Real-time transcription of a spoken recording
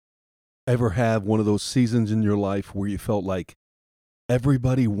Ever have one of those seasons in your life where you felt like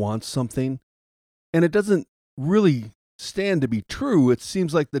everybody wants something and it doesn't really stand to be true? It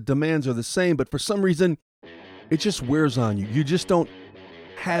seems like the demands are the same, but for some reason, it just wears on you. You just don't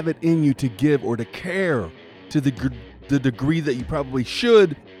have it in you to give or to care to the degree that you probably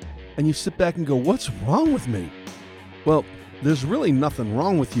should. And you sit back and go, what's wrong with me? Well, there's really nothing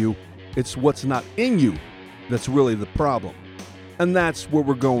wrong with you. It's what's not in you that's really the problem. And that's where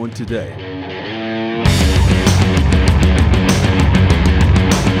we're going today.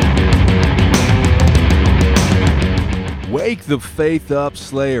 Wake the faith up,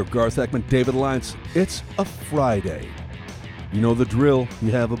 Slayer. Garth Ekman, David Alliance. It's a Friday. You know the drill. You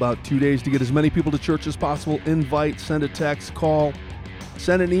have about 2 days to get as many people to church as possible. Invite, send a text, call,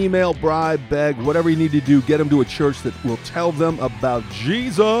 send an email, bribe, beg, whatever you need to do. Get them to a church that will tell them about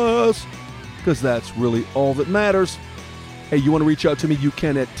Jesus, because that's really all that matters. Hey, you want to reach out to me? You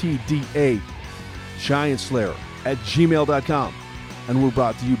can at tdagiantslayer@gmail.com. And we're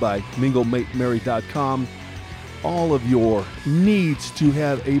brought to you by minglematemary.com. All of your needs to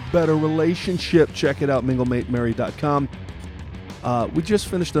have a better relationship. Check it out, minglematemary.com. We just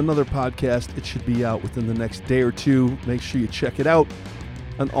finished another podcast. It should be out within the next day or two. Make sure you check it out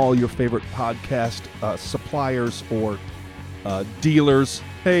on all your favorite podcast suppliers or dealers.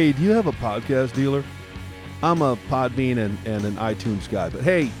 Hey, do you have a podcast dealer? I'm a Podbean and an iTunes guy, but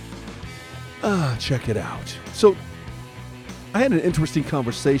hey, check it out. So I had an interesting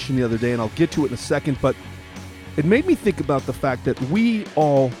conversation the other day, and I'll get to it in a second, but it made me think about the fact that we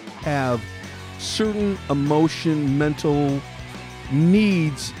all have certain mental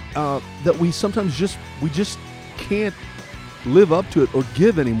needs that we sometimes just can't live up to it or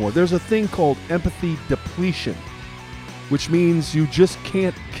give anymore. There's a thing called empathy depletion, which means you just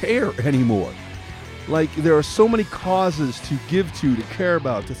can't care anymore. Like, there are so many causes to give to care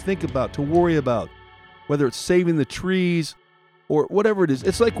about, to think about, to worry about, whether it's saving the trees or whatever it is.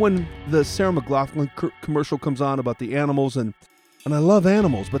 It's like when the Sarah McLachlan commercial comes on about the animals, and I love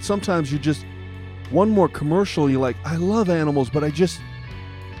animals, but sometimes you just, one more commercial, you're like, I love animals, but I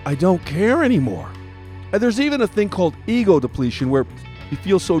don't care anymore. And there's even a thing called ego depletion, where you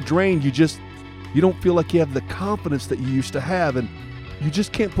feel so drained, you don't feel like you have the confidence that you used to have, and you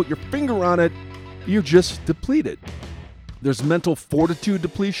just can't put your finger on it. You're just depleted. There's mental fortitude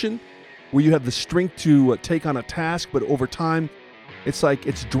depletion, where you have the strength to take on a task, but over time, it's like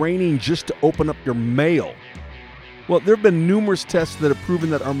it's draining just to open up your mail. Well, there have been numerous tests that have proven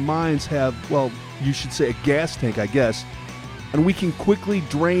that our minds have, well, you should say a gas tank, I guess, and we can quickly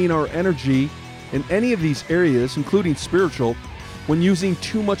drain our energy in any of these areas, including spiritual, when using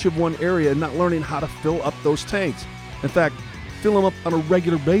too much of one area and not learning how to fill up those tanks. In fact, fill them up on a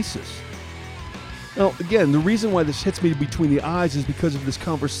regular basis. Now, again, the reason why this hits me between the eyes is because of this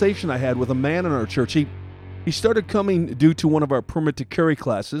conversation I had with a man in our church. He started coming due to one of our permit to carry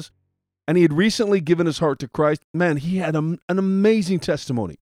classes, and he had recently given his heart to Christ. Man, he had an amazing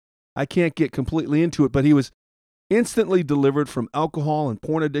testimony. I can't get completely into it, but he was instantly delivered from alcohol and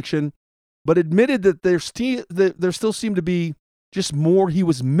porn addiction, but admitted that there still seemed to be just more he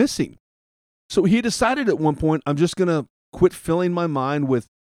was missing. So he decided at one point, I'm just going to quit filling my mind with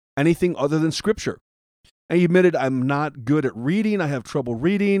anything other than Scripture. And he admitted, I'm not good at reading. I have trouble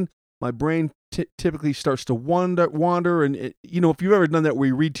reading. My brain typically starts to wander. And, if you've ever done that where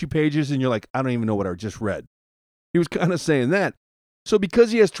you read 2 pages and you're like, I don't even know what I just read. He was kind of saying that. So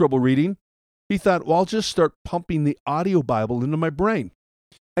because he has trouble reading, he thought, well, I'll just start pumping the audio Bible into my brain.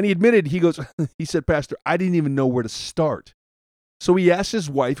 And he admitted, he said, Pastor, I didn't even know where to start. So he asked his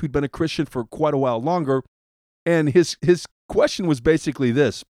wife, who'd been a Christian for quite a while longer, and his question was basically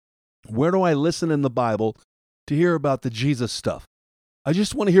this: where do I listen in the Bible to hear about the Jesus stuff? I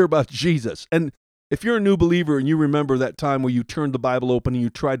just want to hear about Jesus. And if you're a new believer and you remember that time where you turned the Bible open and you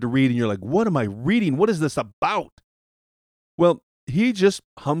tried to read and you're like, what am I reading? What is this about? Well, he just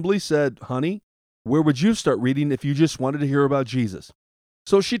humbly said, honey, where would you start reading if you just wanted to hear about Jesus?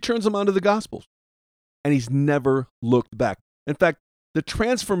 So she turns him onto the Gospels, and he's never looked back. In fact, the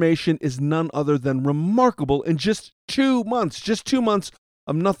transformation is none other than remarkable. In just 2 months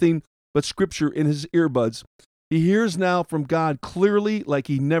of nothing but Scripture in his earbuds, he hears now from God clearly like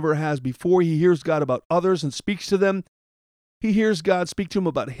he never has before. He hears God about others and speaks to them. He hears God speak to him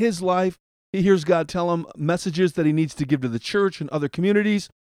about his life. He hears God tell him messages that he needs to give to the church and other communities.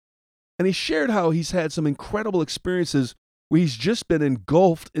 And he shared how he's had some incredible experiences where he's just been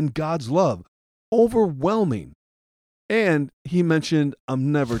engulfed in God's love. Overwhelming. And he mentioned,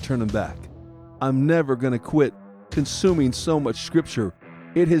 I'm never turning back. I'm never going to quit consuming so much Scripture.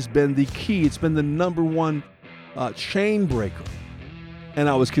 It has been the key. It's been the number one chain breaker. And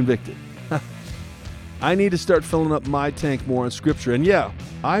I was convicted. I need to start filling up my tank more on Scripture. And yeah,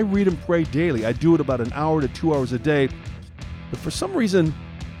 I read and pray daily. I do it about an hour to 2 hours a day. But for some reason,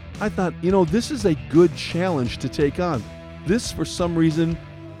 I thought, this is a good challenge to take on. This, for some reason,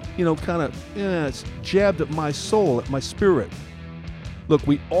 it's jabbed at my soul, at my spirit. Look,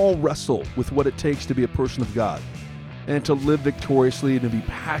 we all wrestle with what it takes to be a person of God and to live victoriously and to be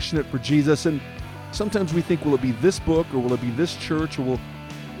passionate for Jesus. And sometimes we think, will it be this book or will it be this church or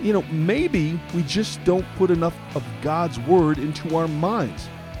maybe we just don't put enough of God's word into our minds.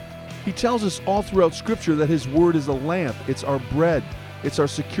 He tells us all throughout Scripture that His word is a lamp. It's our bread. It's our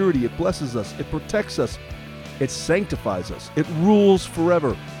security. It blesses us. It protects us. It sanctifies us. It rules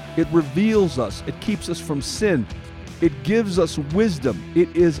forever. It reveals us. It keeps us from sin. It gives us wisdom.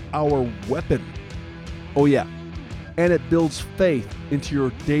 It is our weapon. Oh yeah. And it builds faith into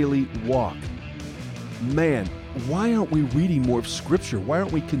your daily walk. Man, why aren't we reading more of Scripture? Why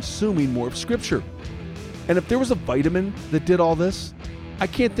aren't we consuming more of Scripture? And if there was a vitamin that did all this, I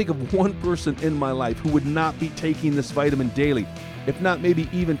can't think of one person in my life who would not be taking this vitamin daily, if not maybe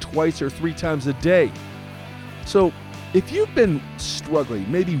even twice or 3 times a day. So if you've been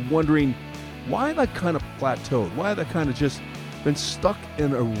struggling, maybe wondering, why have I kind of plateaued? Why have I kind of just been stuck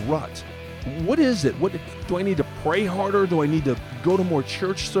in a rut? What is it? What do I need to pray harder? Do I need to go to more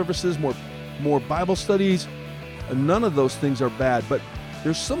church services, more Bible studies? None of those things are bad, but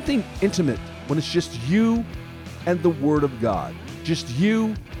there's something intimate when it's just you and the Word of God, just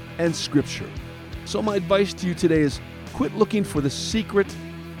you and Scripture. So my advice to you today is quit looking for the secret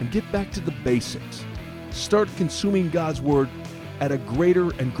and get back to the basics. Start consuming God's Word at a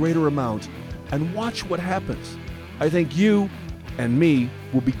greater and greater amount and watch what happens. I think you and me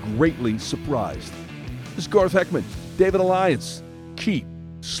will be greatly surprised. This is Garth Heckman, David Alliance. Keep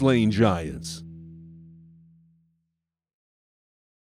slaying giants.